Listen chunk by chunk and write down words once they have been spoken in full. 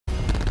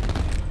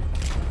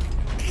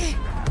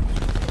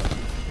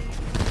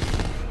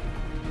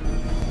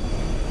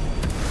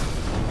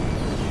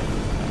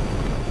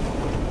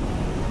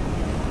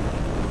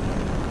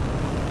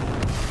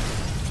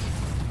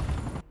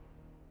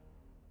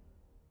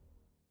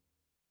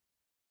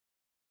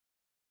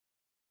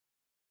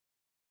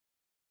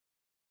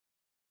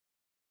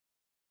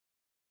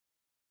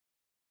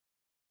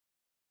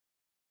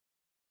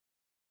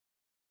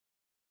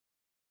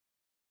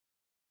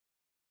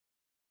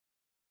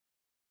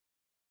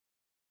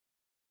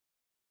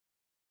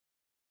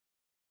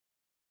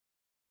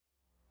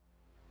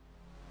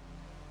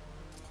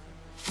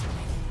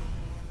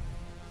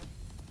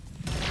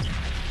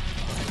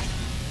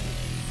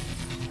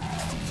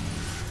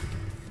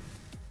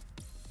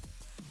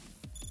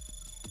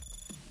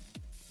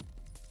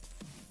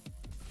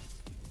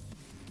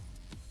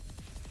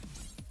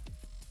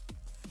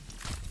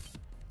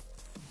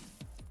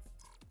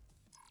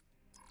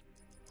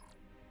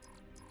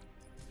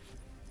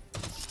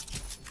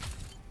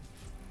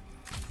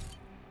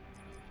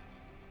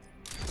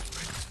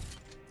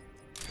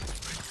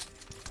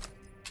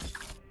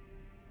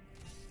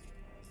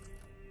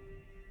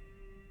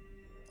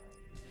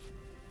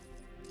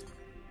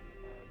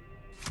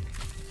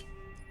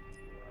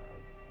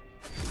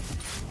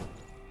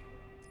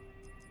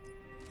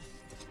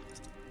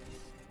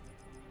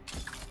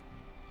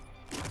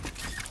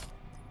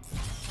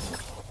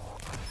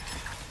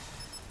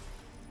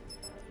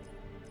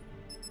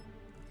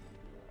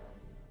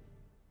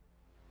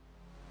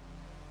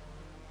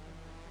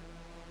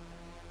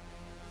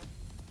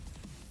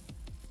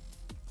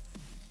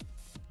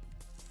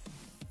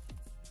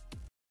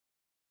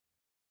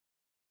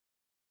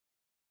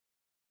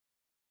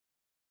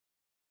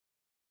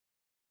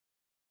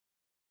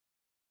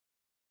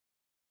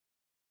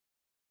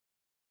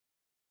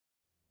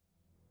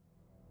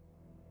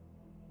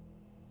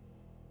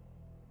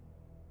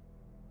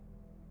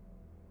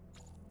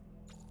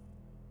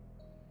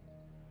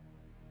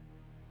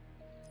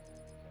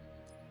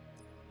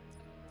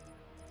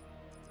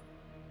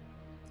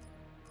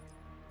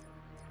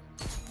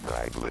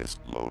frag list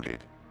loaded.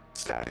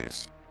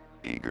 Status: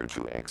 eager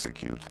to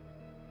execute.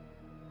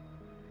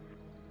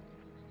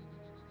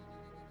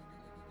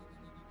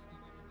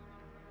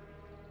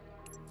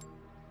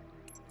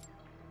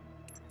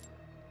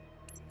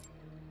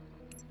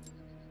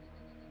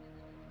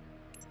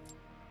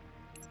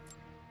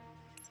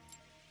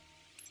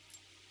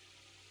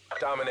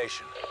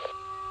 Domination.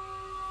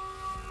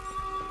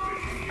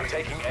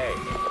 Taking A.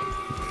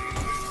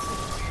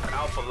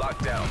 Alpha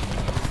locked down.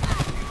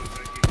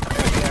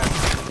 Enemy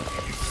active.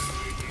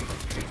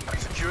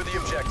 Secure the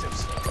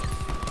objectives.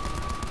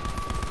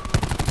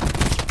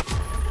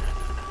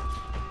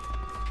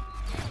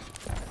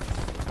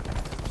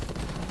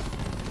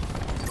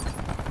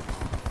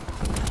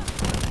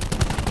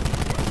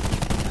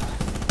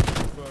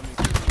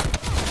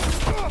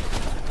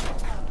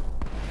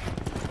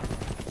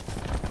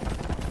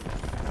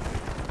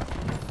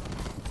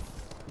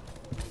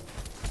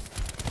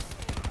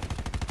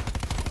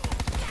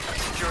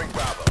 Securing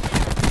Bravo.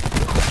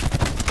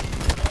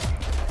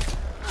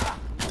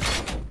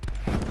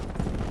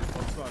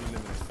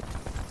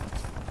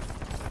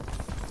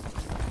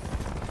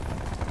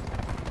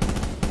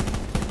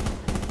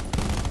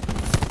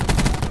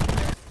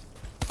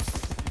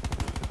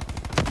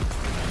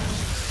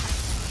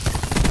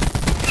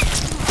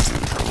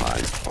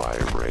 Neutralized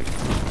fire rate.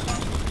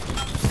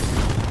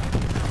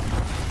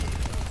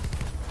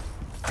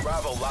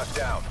 Bravo locked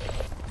down.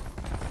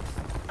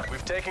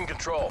 We've taken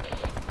control.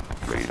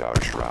 Radar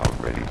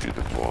shroud ready to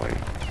deploy.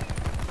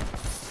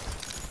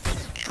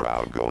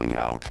 Shroud going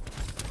out.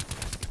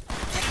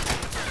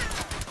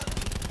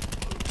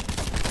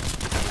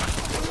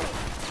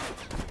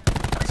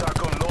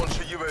 Attack on launch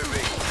for UAV.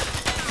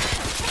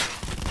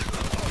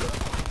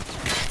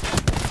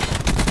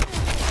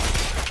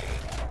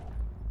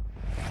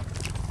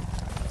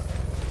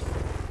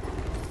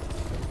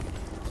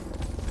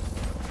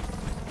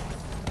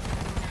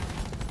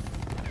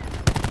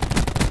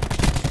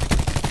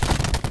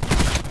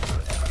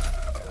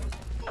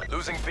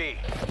 Losing B.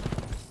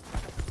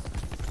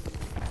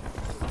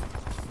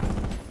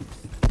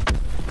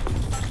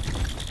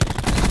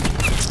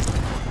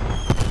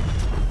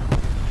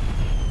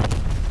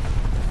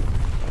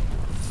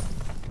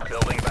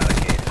 Building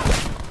barricade.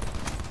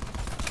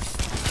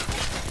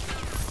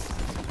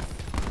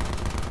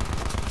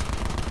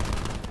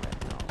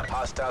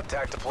 Hostile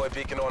TAC deploy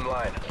beacon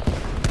online.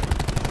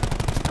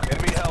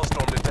 Enemy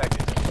Hellstorm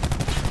detected.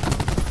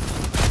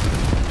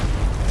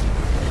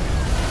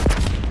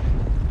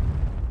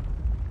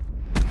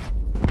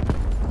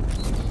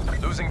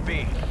 Losing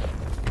B.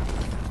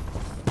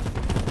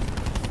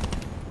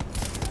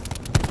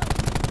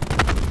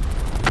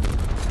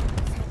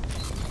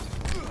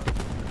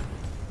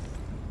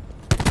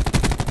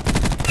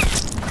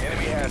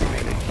 Enemy has B.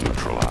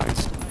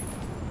 Neutralized.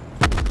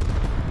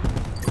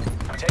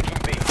 Taking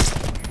B.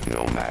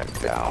 Nomad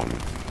down.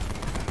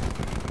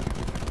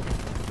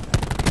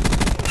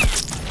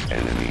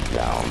 Enemy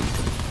down.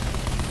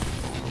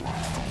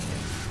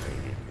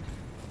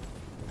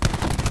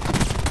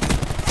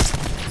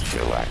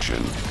 Kill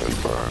action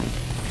confirmed.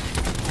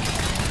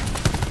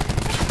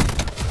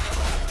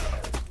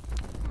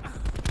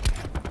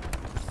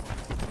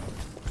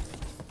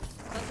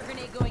 Cluster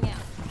grenade going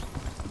out.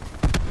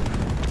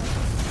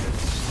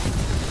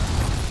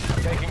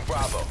 Taking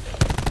Bravo.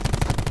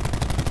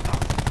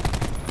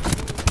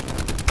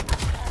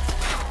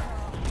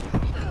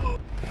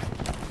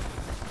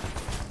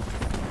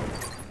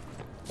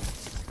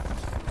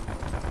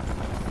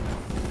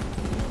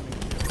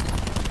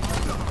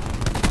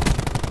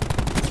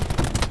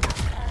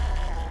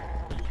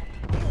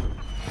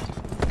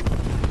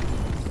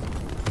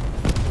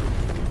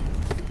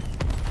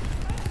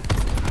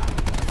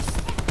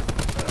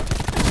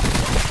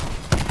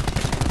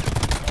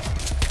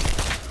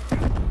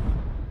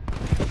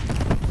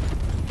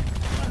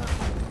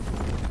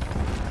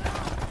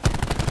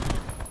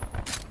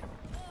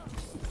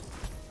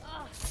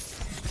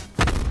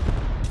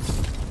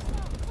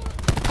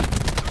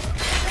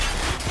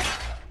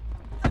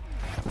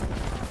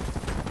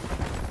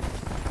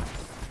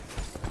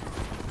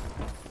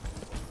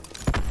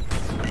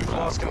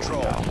 Lost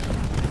control.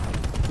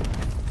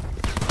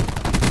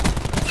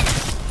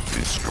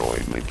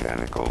 Destroyed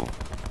mechanical.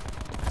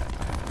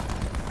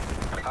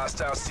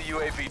 Hostile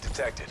CUAV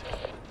detected.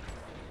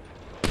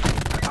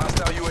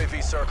 Hostile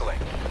UAV circling.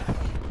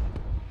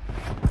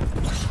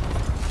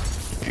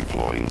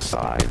 Deploying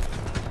side.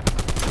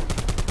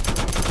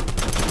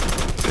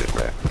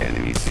 Sitrep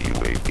enemy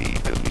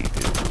CUAV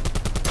deleted.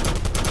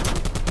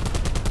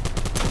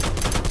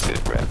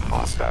 Sitrep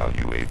hostile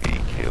UAV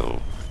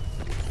killed.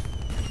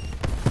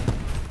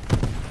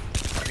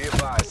 Be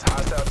advised,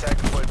 hostile TAC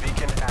deploy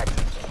beacon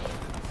active.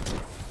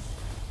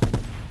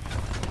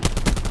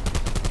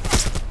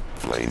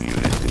 Flame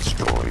unit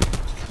destroyed.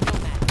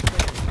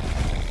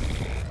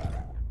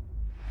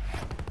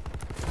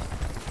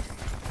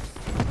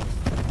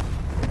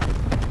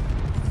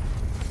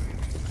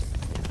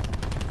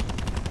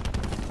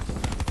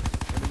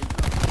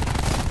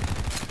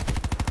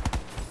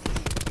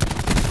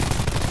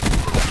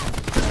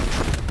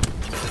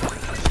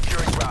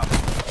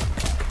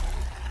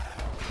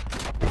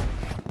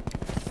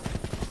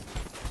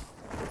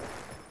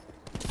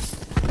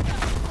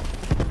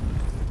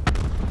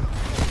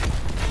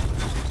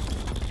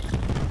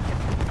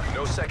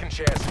 second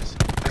chances.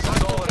 This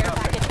is all or Care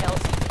nothing. package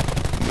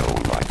LZ.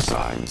 No life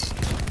signs.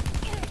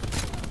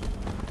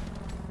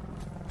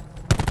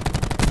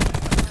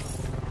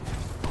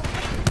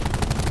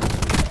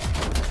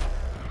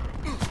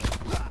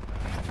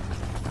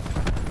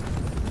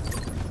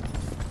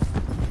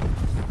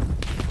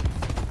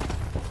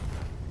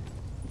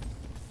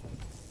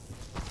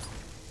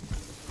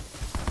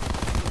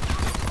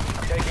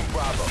 Taking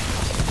Bravo.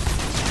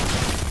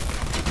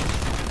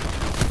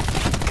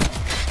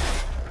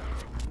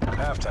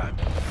 Halftime.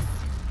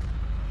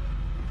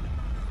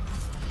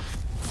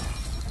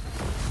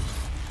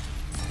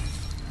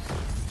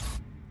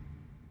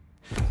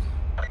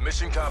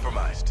 Mission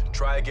compromised.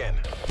 Try again.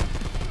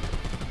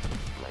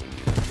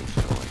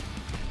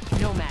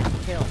 Nomad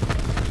kill.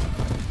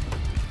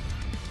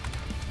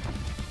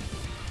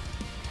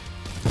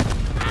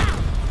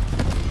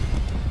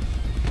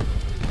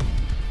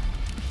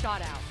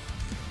 Shot out.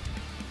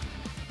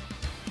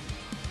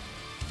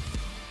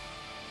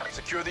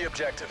 Secure the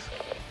objective.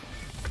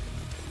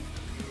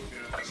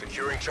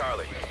 Securing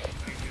Charlie.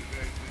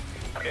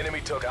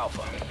 Enemy took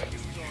Alpha.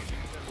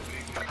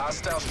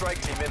 Hostile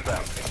strike team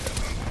inbound.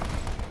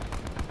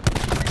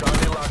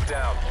 Charlie locked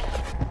down.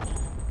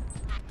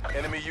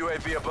 Enemy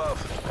UAV above.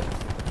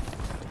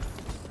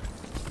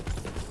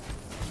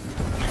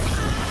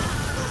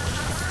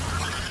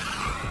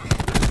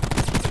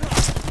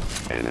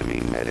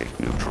 Enemy medic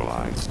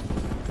neutralized.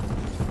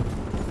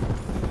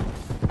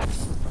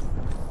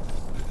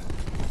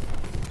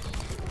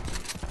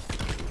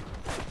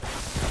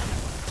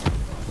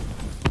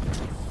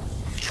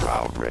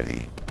 Shroud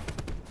ready.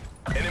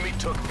 Enemy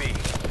took B.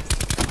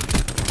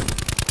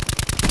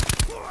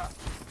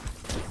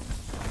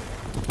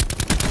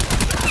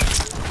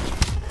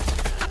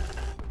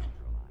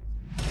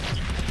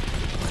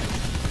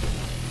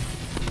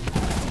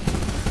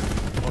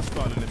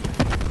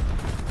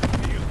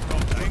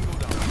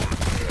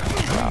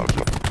 Shroud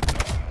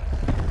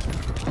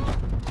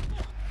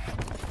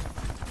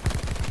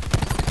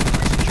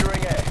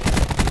Securing A.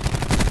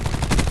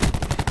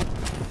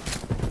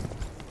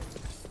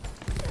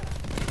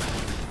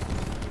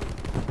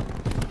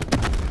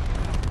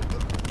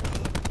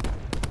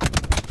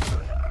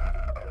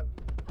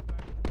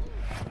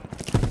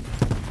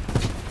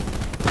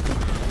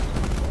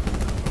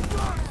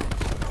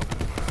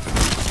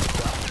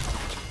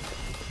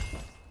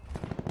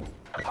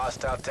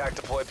 Hostile TAC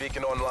deploy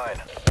beacon online.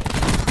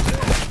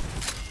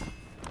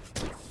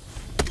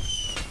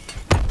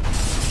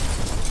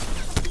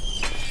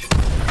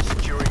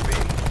 Securing B.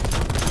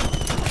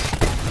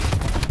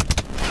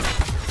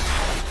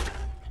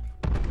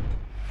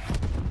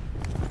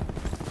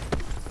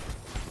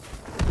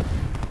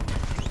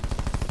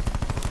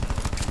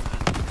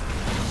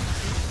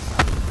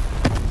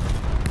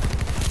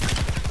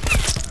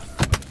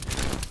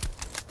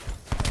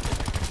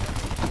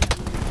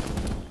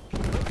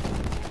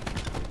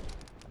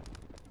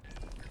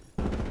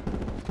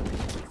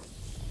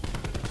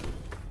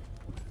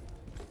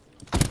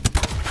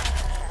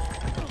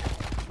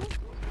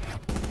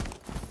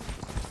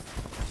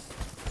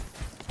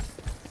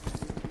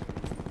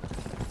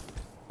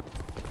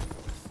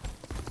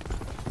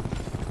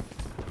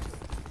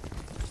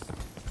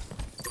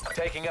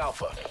 Taking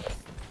Alpha.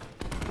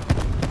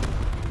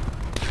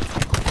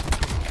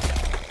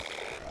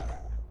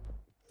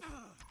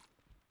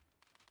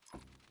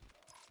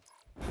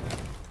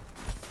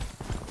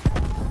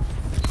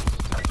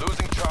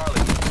 Losing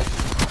Charlie.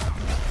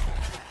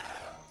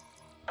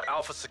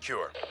 Alpha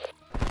secure.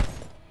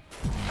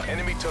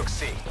 Enemy took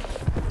C.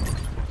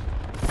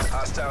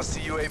 Hostile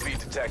CUAV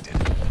detected.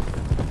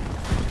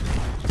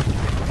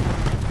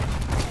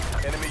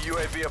 Enemy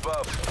UAV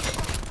above.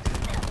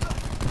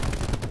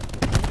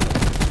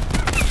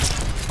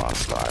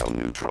 hostile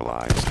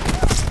neutralized.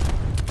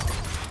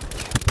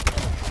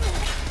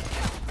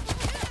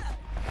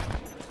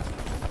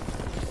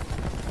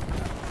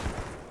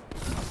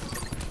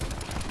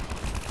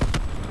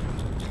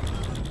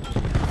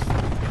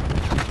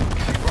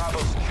 Bravo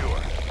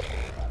secure.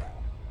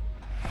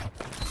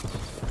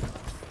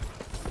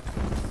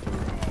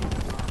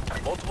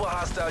 Multiple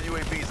hostile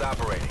UAVs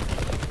operating.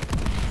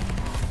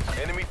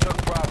 Enemy took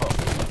Bravo.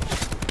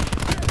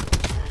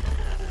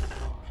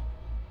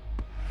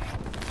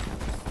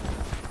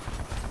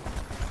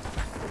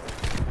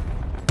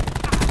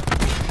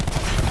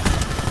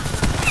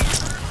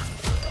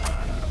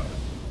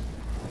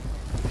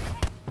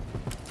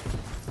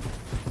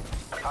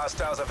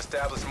 Hostiles have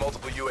established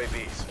multiple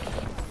UAVs.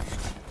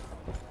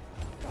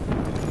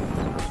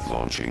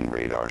 Launching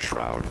radar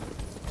shroud.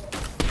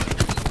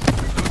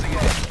 Losing A.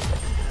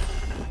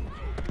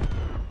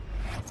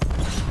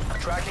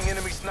 Tracking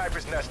enemy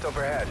sniper's nest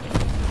overhead.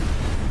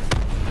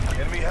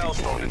 Enemy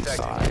Hellstorm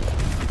detected. Inside.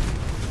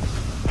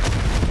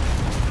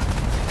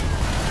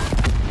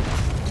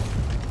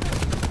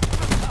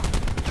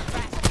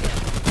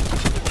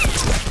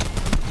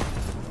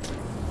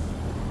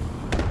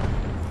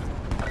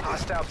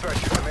 Hostile threat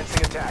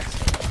commencing attacks.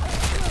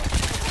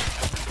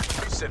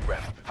 Sit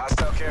rep.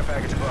 Hostile care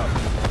package above.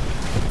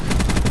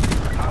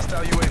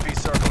 Hostile UAV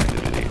circling.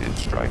 Eliminated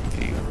strike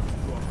team.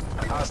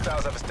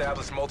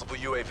 established multiple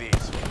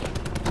UAVs.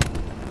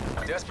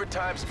 Desperate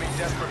times mean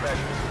desperate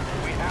measures.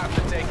 We have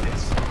to take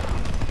this.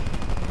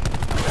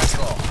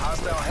 Central,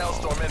 hostile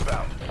Hellstorm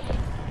inbound.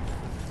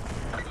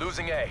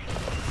 Losing A.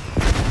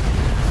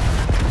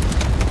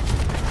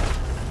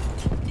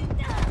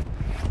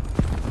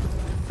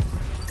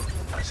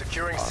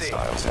 Securing C.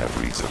 Hostiles have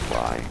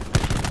resupply.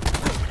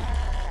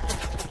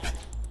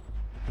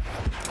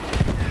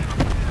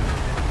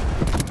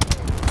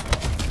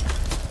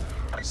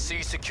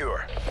 C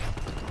secure.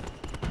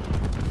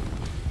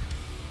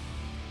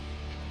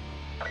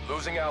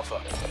 Losing Alpha.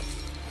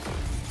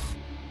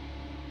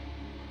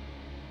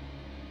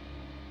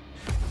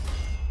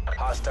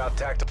 Hostile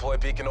TAC deploy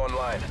beacon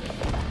online.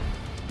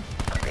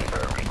 Reaper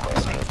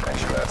requesting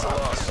pressure. That's a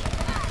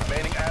loss.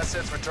 Remaining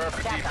assets return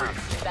for TACOM.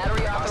 debrief.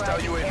 Battery Hostile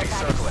authorized UAV air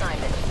package circling.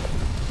 assignment.